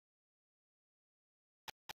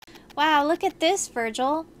Wow, look at this,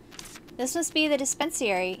 Virgil. This must be the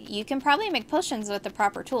dispensary. You can probably make potions with the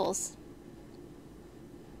proper tools.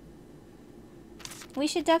 We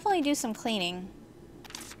should definitely do some cleaning.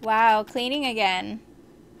 Wow, cleaning again.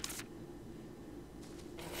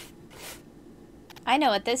 I know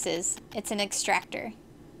what this is. It's an extractor.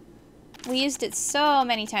 We used it so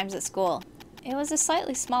many times at school. It was a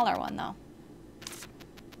slightly smaller one, though.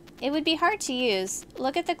 It would be hard to use.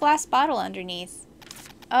 Look at the glass bottle underneath.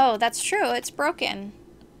 Oh, that's true. It's broken.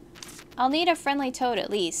 I'll need a friendly toad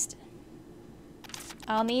at least.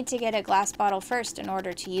 I'll need to get a glass bottle first in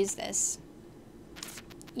order to use this.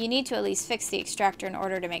 You need to at least fix the extractor in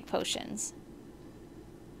order to make potions.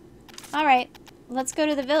 Alright, let's go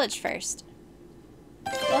to the village first.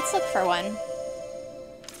 Let's look for one.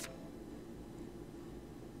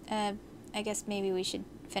 I guess maybe we should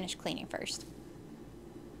finish cleaning first.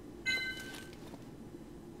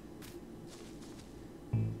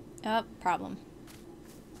 Oh, problem.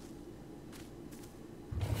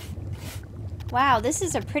 Wow, this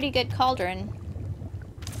is a pretty good cauldron.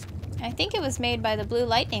 I think it was made by the Blue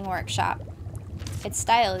Lightning Workshop. Its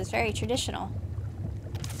style is very traditional.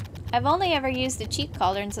 I've only ever used the cheap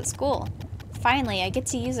cauldrons at school. Finally, I get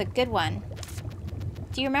to use a good one.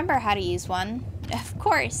 Do you remember how to use one? Of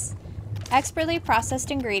course! Expertly processed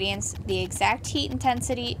ingredients, the exact heat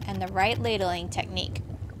intensity, and the right ladling technique.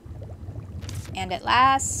 And at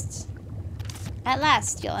last,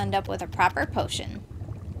 you'll end up with a proper potion.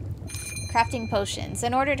 Crafting potions.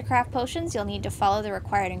 In order to craft potions, you'll need to follow the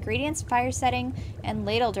required ingredients, fire setting, and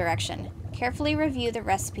ladle direction. Carefully review the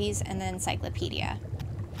recipes and the encyclopedia.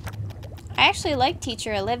 I actually like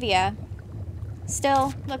Teacher Olivia.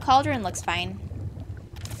 Still, the cauldron looks fine.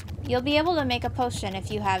 You'll be able to make a potion if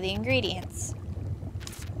you have the ingredients.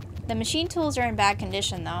 The machine tools are in bad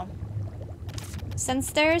condition, though.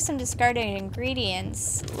 Since there are some discarded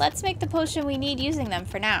ingredients, let's make the potion we need using them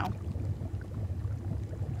for now.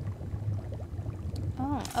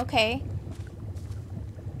 Oh, okay.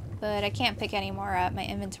 But I can't pick any more up. My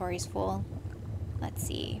inventory's full. Let's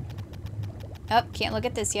see. Oh, can't look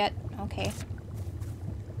at this yet. Okay.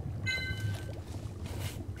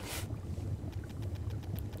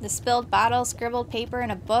 The spilled bottle, scribbled paper,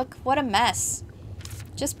 and a book. What a mess.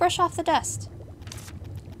 Just brush off the dust.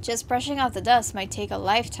 Just brushing off the dust might take a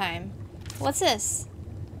lifetime. What's this?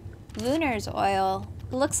 Lunar's oil.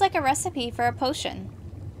 Looks like a recipe for a potion.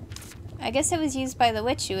 I guess it was used by the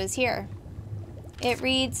witch who was here. It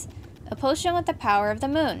reads, a potion with the power of the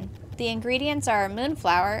moon. The ingredients are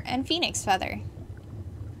moonflower and phoenix feather.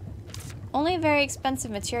 Only very expensive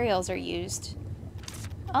materials are used.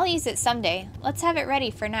 I'll use it someday. Let's have it ready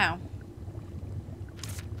for now.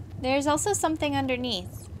 There's also something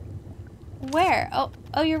underneath. Where?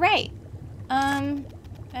 Oh, you're right. I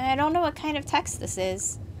don't know what kind of text this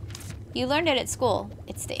is. You learned it at school.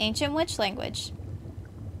 It's the ancient witch language.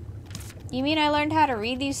 You mean I learned how to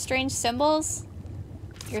read these strange symbols?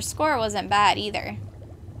 Your score wasn't bad either.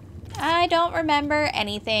 I don't remember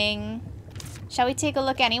anything. Shall we take a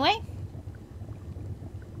look anyway?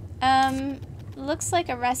 Looks like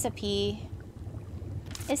a recipe.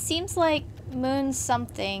 It seems like moon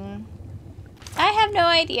something. I have no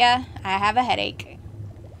idea. I have a headache.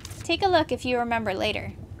 Take a look if you remember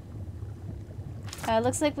later.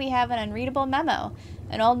 Looks like we have an unreadable memo.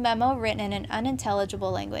 An old memo written in an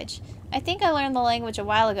unintelligible language. I think I learned the language a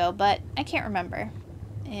while ago, but I can't remember.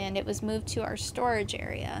 And it was moved to our storage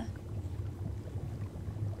area.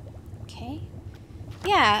 Okay.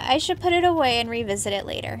 Yeah, I should put it away and revisit it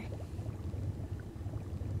later.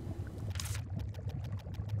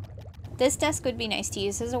 This desk would be nice to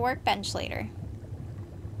use as a workbench later.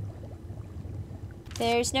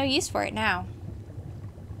 There's no use for it now.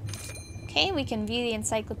 Okay, we can view the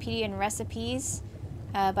encyclopedia and recipes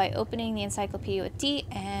by opening the encyclopedia with D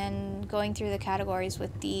and going through the categories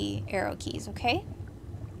with the arrow keys, okay?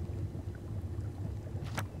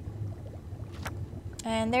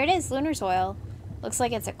 And there it is, Lunar's oil. Looks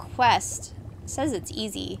like it's a quest. It says it's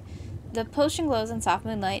easy. The potion glows in soft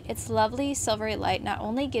moonlight. Its lovely silvery light not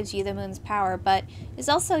only gives you the moon's power, but is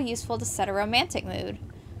also useful to set a romantic mood.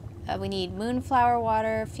 We need moonflower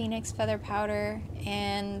water, phoenix feather powder,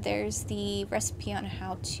 and there's the recipe on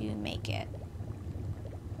how to make it.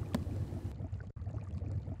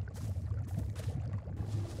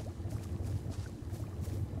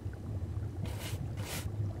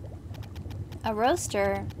 A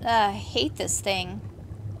roaster? I hate this thing.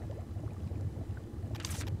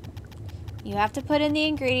 You have to put in the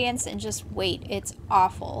ingredients and just wait. It's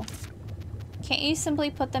awful. Can't you simply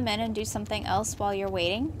put them in and do something else while you're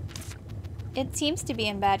waiting? It seems to be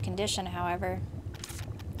in bad condition, however.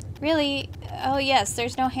 Really, Oh yes,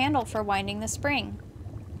 there's no handle for winding the spring.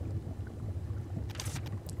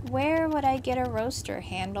 Where would I get a roaster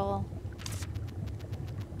handle?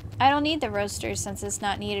 I don't need the roaster since it's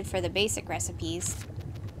not needed for the basic recipes.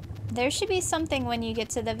 There should be something when you get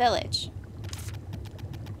to the village.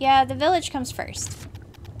 Yeah, the village comes first.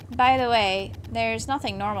 By the way, there's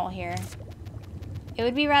nothing normal here. It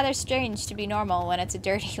would be rather strange to be normal when it's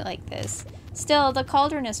dirty like this. Still, the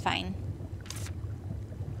cauldron is fine.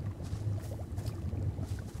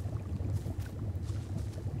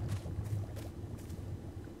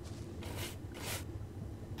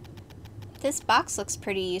 This box looks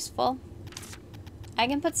pretty useful. I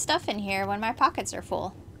can put stuff in here when my pockets are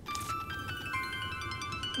full.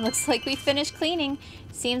 Looks like we finished cleaning.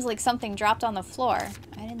 Seems like something dropped on the floor.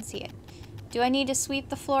 I didn't see it. Do I need to sweep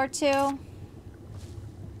the floor too?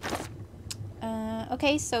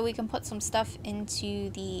 Okay, so we can put some stuff into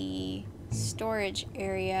the storage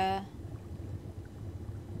area.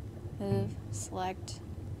 Move, select.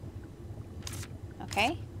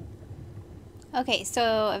 Okay. Okay,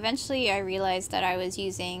 so eventually I realized that I was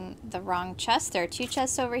using the wrong chest. There are two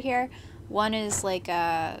chests over here. One is like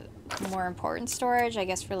a more important storage, I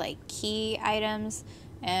guess for like key items.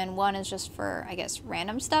 And one is just for, I guess,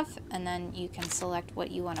 random stuff. And then you can select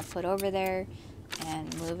what you want to put over there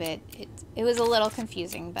and move it. It was a little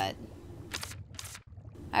confusing, but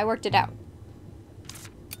I worked it out.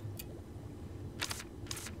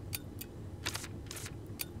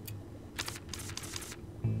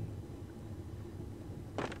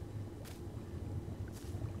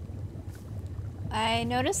 I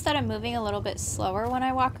noticed that I'm moving a little bit slower when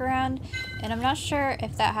I walk around, and I'm not sure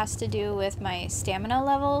if that has to do with my stamina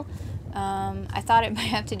level. I thought it might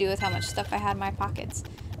have to do with how much stuff I had in my pockets.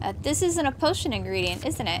 This isn't a potion ingredient,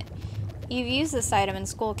 isn't it? You've used this item in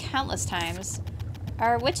school countless times.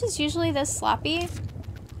 Are witches usually this sloppy?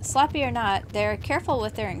 Sloppy or not, they're careful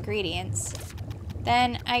with their ingredients.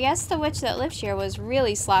 Then I guess the witch that lived here was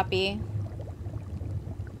really sloppy.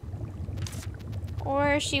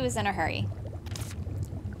 Or she was in a hurry.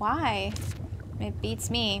 Why? It beats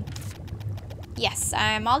me. Yes,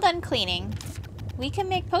 I'm all done cleaning. We can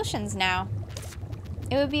make potions now.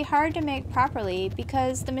 It would be hard to make properly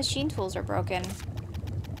because the machine tools are broken.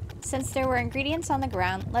 Since there were ingredients on the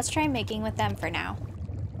ground, let's try making with them for now.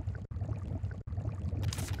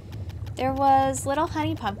 There was little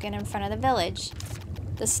honey pumpkin in front of the village.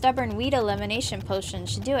 The stubborn weed elimination potion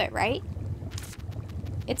should do it, right?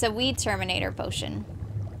 It's a weed terminator potion.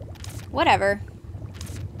 Whatever.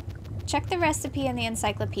 Check the recipe in the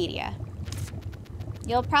encyclopedia.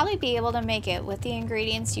 You'll probably be able to make it with the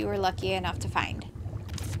ingredients you were lucky enough to find.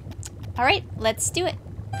 Alright, let's do it.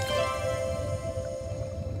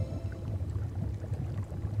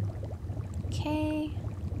 Okay.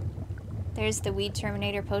 There's the weed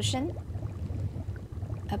terminator potion.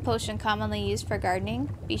 A potion commonly used for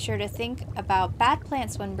gardening. Be sure to think about bad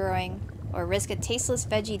plants when brewing, or risk a tasteless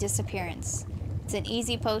veggie disappearance. It's an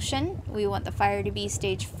easy potion. We want the fire to be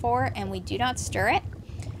stage 4 and we do not stir it.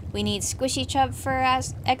 We need squishy chub fir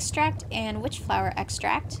extract and witchflower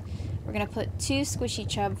extract. We're going to put 2 squishy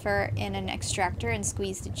chub fir in an extractor and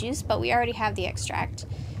squeeze the juice, but we already have the extract.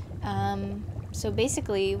 So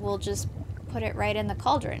basically we'll just put it right in the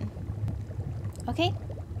cauldron. Okay.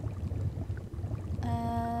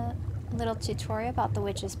 Little tutorial about the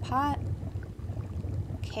witch's pot.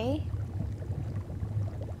 Okay.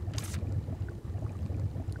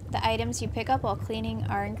 The items you pick up while cleaning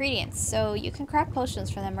are ingredients, so you can craft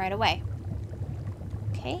potions from them right away.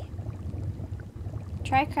 Okay.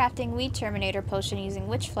 Try crafting weed terminator potion using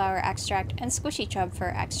witchflower extract and squishy chub fir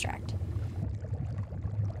extract.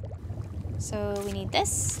 So we need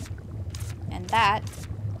this and that.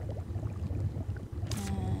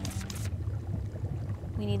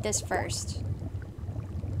 We need this first.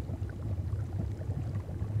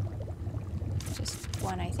 Just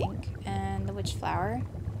one, I think, and the witchflower.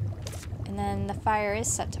 And then the fire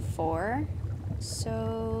is set to 4,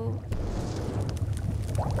 so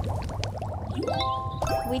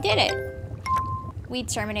we did it! Weed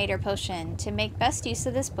terminator potion. To make best use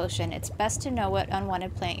of this potion, it's best to know what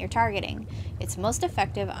unwanted plant you're targeting. It's most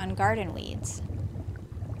effective on garden weeds.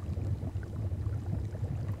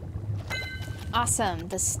 Awesome!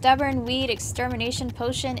 The stubborn weed extermination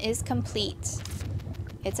potion is complete.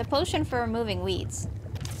 It's a potion for removing weeds.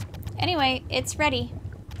 Anyway, it's ready.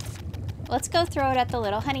 Let's go throw it at the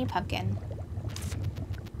little honey pumpkin.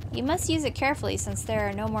 You must use it carefully since there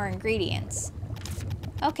are no more ingredients.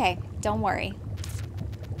 Okay, don't worry.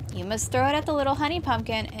 You must throw it at the little honey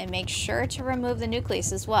pumpkin and make sure to remove the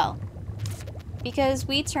nucleus as well. Because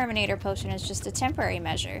weed terminator potion is just a temporary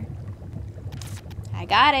measure. I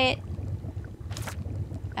got it!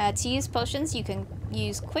 To use potions, you can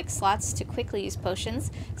use quick slots to quickly use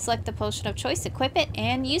potions. Select the potion of choice, equip it,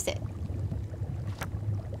 and use it.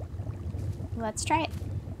 Let's try it.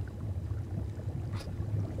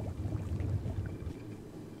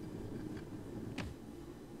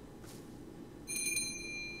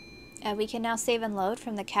 We can now save and load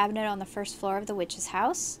from the cabinet on the first floor of the witch's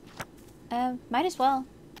house. Might as well.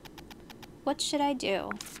 What should I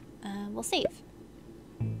do? We'll save.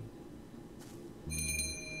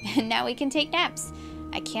 And now we can take naps.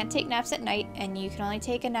 I can't take naps at night, and you can only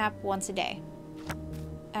take a nap once a day.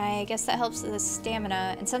 I guess that helps with the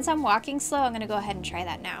stamina, and since I'm walking slow, I'm gonna go ahead and try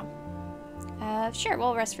that now. Sure,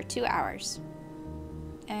 we'll rest for 2 hours.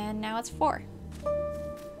 And now it's 4.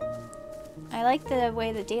 I like the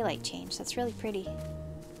way the daylight changed. That's really pretty.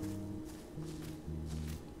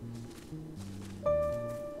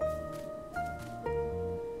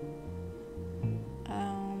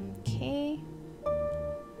 Okay.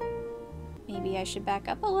 Maybe I should back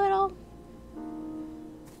up a little.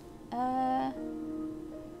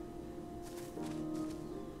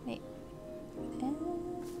 Wait.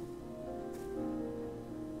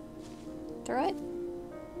 Throw it.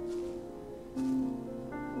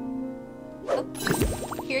 Oh,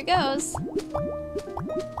 here it goes.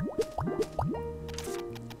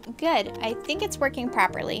 Good. I think it's working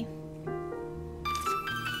properly.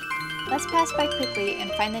 Let's pass by quickly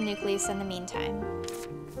and find the nucleus in the meantime.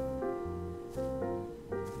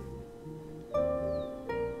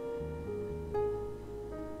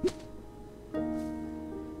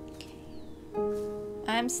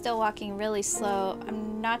 I'm still walking really slow.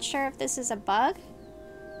 I'm not sure if this is a bug.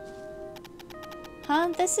 Huh?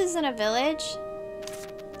 This isn't a village.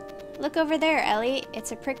 Look over there, Ellie.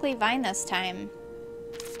 It's a prickly vine this time.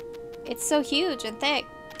 It's so huge and thick.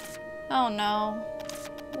 Oh no.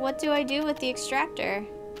 What do I do with the extractor?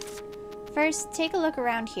 First, take a look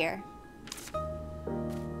around here.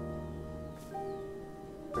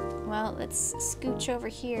 Well, let's scooch over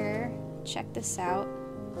here. Check this out.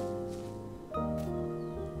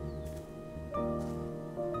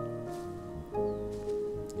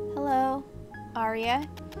 Hello, Aria.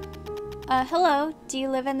 Hello, do you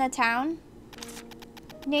live in the town?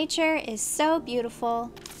 Nature is so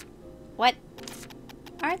beautiful. What?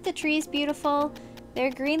 Aren't the trees beautiful? Their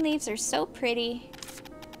green leaves are so pretty.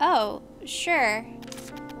 Oh, sure.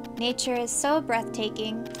 Nature is so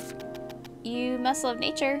breathtaking. You must love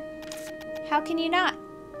nature. How can you not?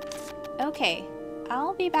 Okay,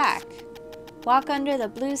 I'll be back. Walk under the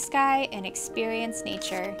blue sky and experience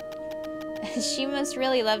nature. She must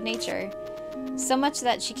really love nature. So much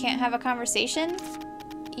that she can't have a conversation?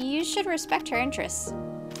 You should respect her interests.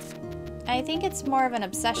 I think it's more of an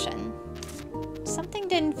obsession. Something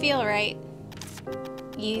didn't feel right.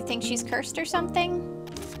 You think she's cursed or something?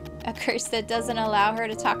 A curse that doesn't allow her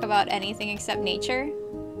to talk about anything except nature?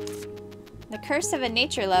 The curse of a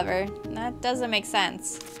nature lover? That doesn't make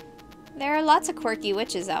sense. There are lots of quirky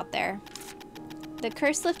witches out there. The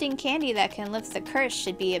curse-lifting candy that can lift the curse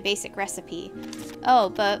should be a basic recipe. Oh,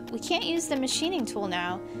 but we can't use the machining tool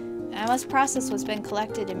now. I must process what's been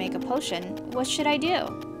collected to make a potion. What should I do?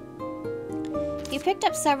 You picked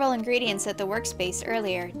up several ingredients at the workspace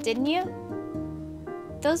earlier, didn't you?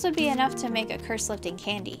 Those would be enough to make a curse-lifting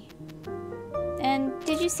candy. And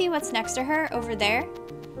did you see what's next to her over there?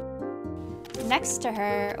 Next to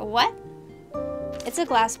her, what? It's a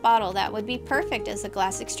glass bottle that would be perfect as a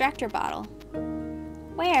glass extractor bottle.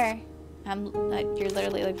 Where? You're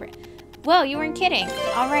literally looking for it. Whoa, you weren't kidding.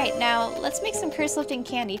 Alright, now let's make some curse-lifting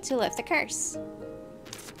candy to lift the curse.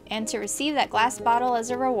 And to receive that glass bottle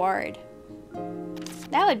as a reward.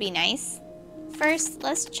 That would be nice. First,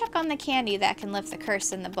 let's check on the candy that can lift the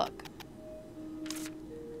curse in the book.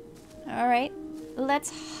 Alright,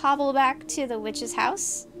 let's hobble back to the witch's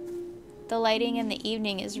house. The lighting in the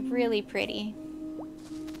evening is really pretty.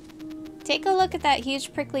 Take a look at that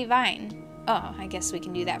huge prickly vine. Oh, I guess we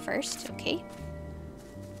can do that first. Okay.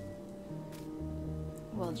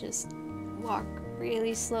 We'll just walk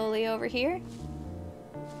really slowly over here.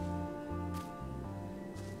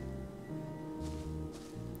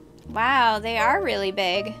 Wow, they are really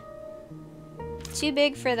big. Too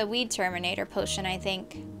big for the weed terminator potion, I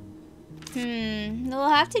think. We'll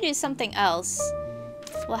have to do something else.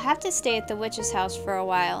 We'll have to stay at the witch's house for a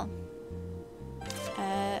while.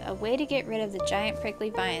 A way to get rid of the giant prickly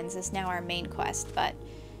vines is now our main quest, but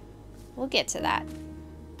we'll get to that.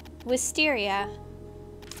 Wisteria.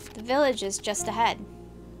 The village is just ahead.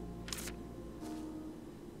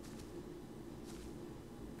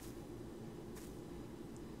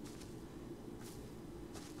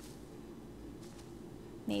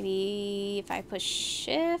 Maybe if I push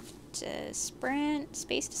shift. sprint,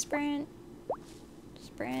 space to sprint,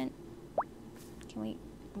 sprint. Can we,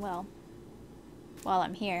 well, while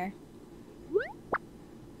I'm here.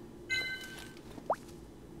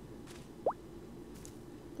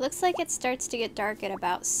 Looks like it starts to get dark at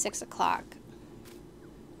about 6 o'clock.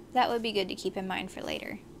 That would be good to keep in mind for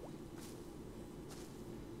later.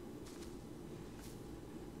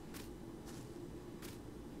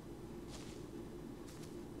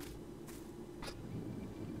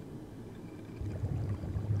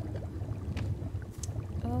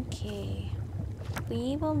 Okay,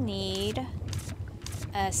 we will need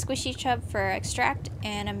a squishy chub for extract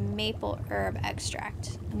and a maple herb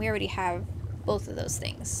extract. And we already have both of those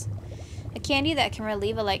things. A candy that can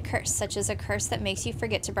relieve a light curse, such as a curse that makes you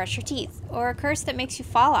forget to brush your teeth, or a curse that makes you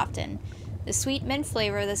fall often. The sweet mint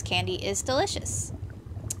flavor of this candy is delicious.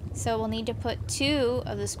 So we'll need to put 2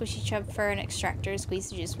 of the squishy chub for an extractor. Squeeze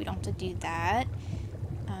the juice, we don't have to do that.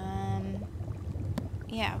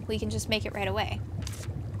 Yeah, we can just make it right away.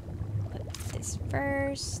 This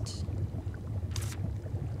first.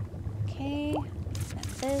 Okay, and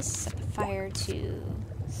this, set the fire to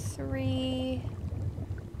 3.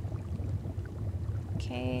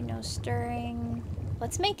 Okay, no stirring.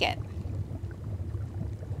 Let's make it.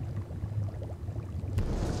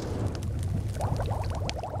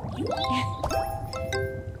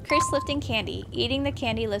 Curse-lifting candy. Eating the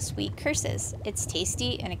candy lifts weak curses. It's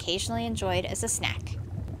tasty and occasionally enjoyed as a snack.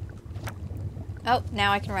 Oh,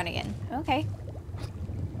 now I can run again. Okay.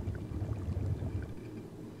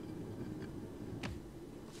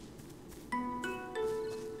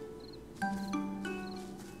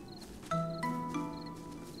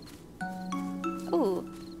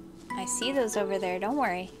 Ooh, I see those over there, don't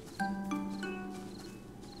worry.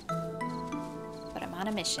 But I'm on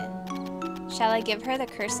a mission. Shall I give her the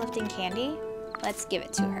curse-lifting candy? Let's give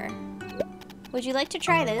it to her. Would you like to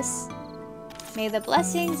try this? May the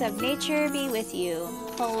blessings of nature be with you.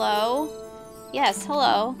 Hello? Yes,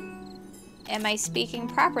 hello. Am I speaking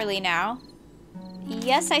properly now?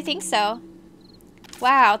 Yes, I think so.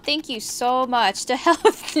 Wow, thank you so much. To hell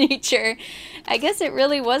with nature. I guess it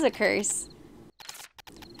really was a curse.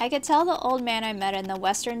 I could tell the old man I met in the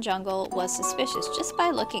western jungle was suspicious just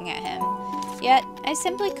by looking at him. Yet, I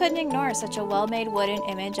simply couldn't ignore such a well-made wooden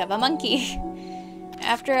image of a monkey.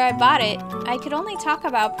 After I bought it, I could only talk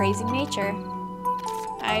about praising nature.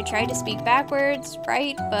 I tried to speak backwards,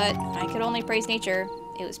 right, but I could only praise nature.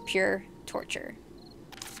 It was pure torture.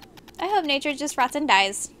 I hope nature just rots and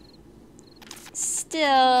dies. Still,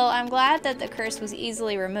 I'm glad that the curse was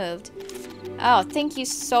easily removed. Oh, thank you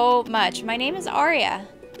so much. My name is Aria.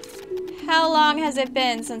 How long has it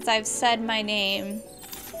been since I've said my name?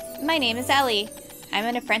 My name is Ellie. I'm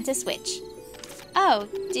an apprentice witch. Oh,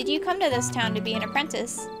 did you come to this town to be an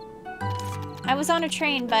apprentice? I was on a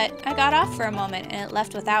train, but I got off for a moment and it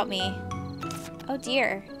left without me. Oh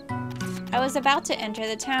dear. I was about to enter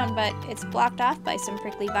the town, but it's blocked off by some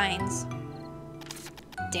prickly vines.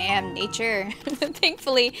 Damn nature.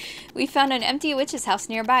 Thankfully, we found an empty witch's house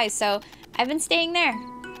nearby, so I've been staying there.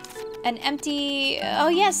 An empty... Oh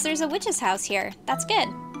yes, there's a witch's house here. That's good.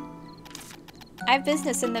 I have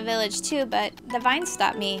business in the village too, but the vines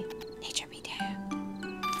stopped me. Nature be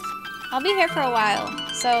damned. I'll be here for a while,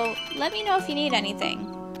 so let me know if you need anything.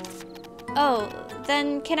 Oh,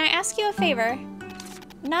 then can I ask you a favor?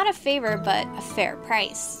 Not a favor, but a fair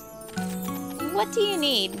price. What do you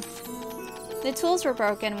need? The tools were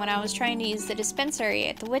broken when I was trying to use the dispensary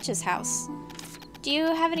at the witch's house. Do you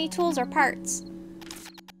have any tools or parts?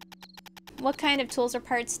 What kind of tools or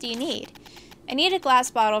parts do you need? I need a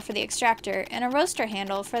glass bottle for the extractor and a roaster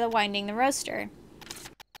handle for the winding the roaster.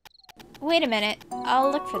 Wait a minute,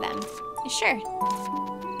 I'll look for them. Sure.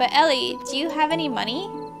 But Ellie, do you have any money?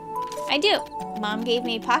 I do. Mom gave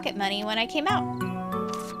me pocket money when I came out.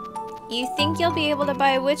 You think you'll be able to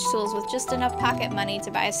buy witch tools with just enough pocket money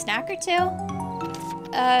to buy a snack or two?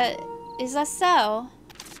 Is that so?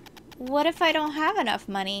 What if I don't have enough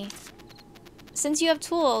money? Since you have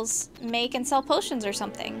tools, make and sell potions or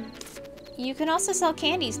something. You can also sell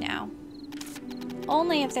candies now.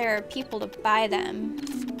 Only if there are people to buy them.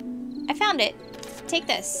 I found it. Take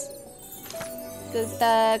this.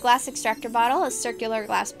 The glass extractor bottle, a circular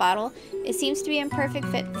glass bottle. It seems to be a perfect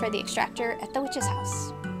fit for the extractor at the witch's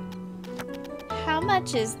house. How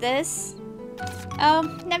much is this?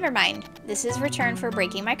 Oh, never mind. This is return for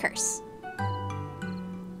breaking my curse.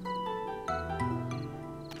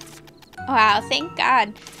 Wow, thank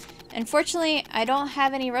God. Unfortunately, I don't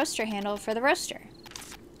have any roaster handle for the roaster.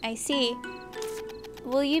 I see.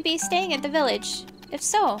 Will you be staying at the village? If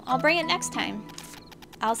so, I'll bring it next time.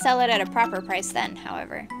 I'll sell it at a proper price then,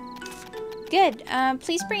 however. Good.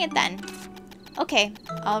 Please bring it then. Okay,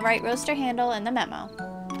 I'll write roaster handle in the memo.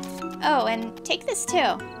 Oh, and take this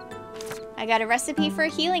too. I got a recipe for a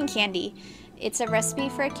healing candy. It's a recipe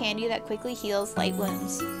for a candy that quickly heals light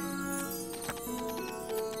wounds.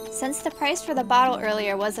 Since the price for the bottle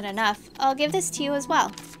earlier wasn't enough, I'll give this to you as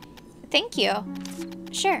well. Thank you.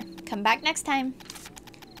 Sure, come back next time.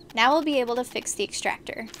 Now we'll be able to fix the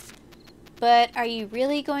extractor. But are you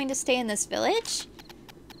really going to stay in this village?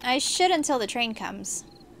 I should until the train comes.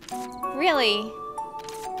 Really?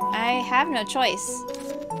 I have no choice.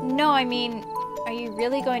 No, I mean, are you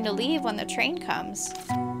really going to leave when the train comes?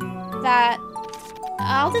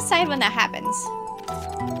 I'll decide when that happens.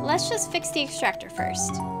 Let's just fix the extractor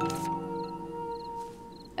first.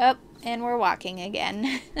 Oh, and we're walking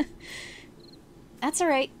again. That's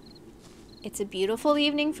alright. It's a beautiful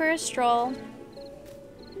evening for a stroll.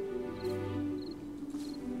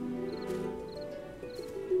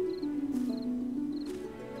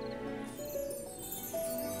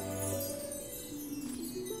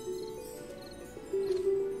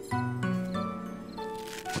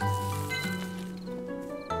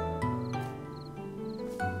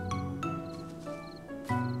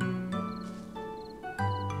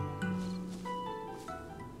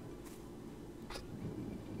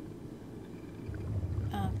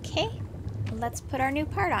 Okay, let's put our new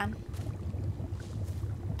part on.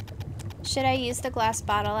 Should I use the glass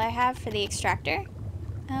bottle I have for the extractor?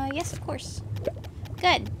 Yes, of course.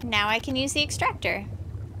 Good, now I can use the extractor.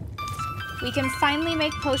 We can finally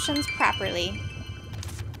make potions properly.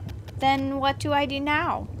 Then what do I do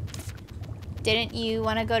now? Didn't you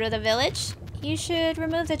want to go to the village? You should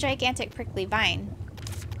remove the gigantic prickly vine.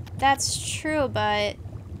 That's true, but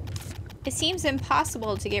it seems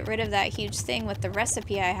impossible to get rid of that huge thing with the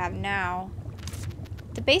recipe I have now.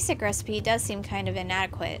 The basic recipe does seem kind of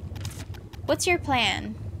inadequate. What's your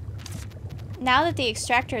plan? Now that the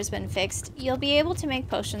extractor has been fixed, you'll be able to make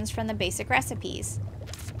potions from the basic recipes.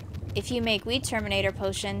 If you make Weed Terminator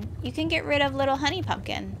potion, you can get rid of Little Honey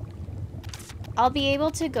Pumpkin. I'll be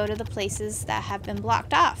able to go to the places that have been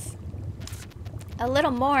blocked off. A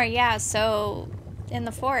little more, yeah, so in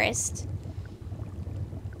the forest.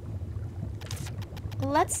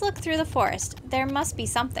 Let's look through the forest. There must be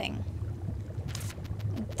something.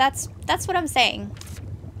 That's what I'm saying.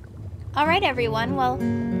 Alright everyone, well,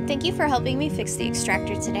 thank you for helping me fix the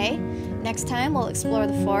extractor today. Next time we'll explore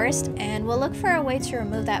the forest and we'll look for a way to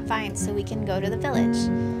remove that vine so we can go to the village.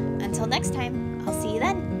 Until next time, I'll see you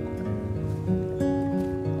then.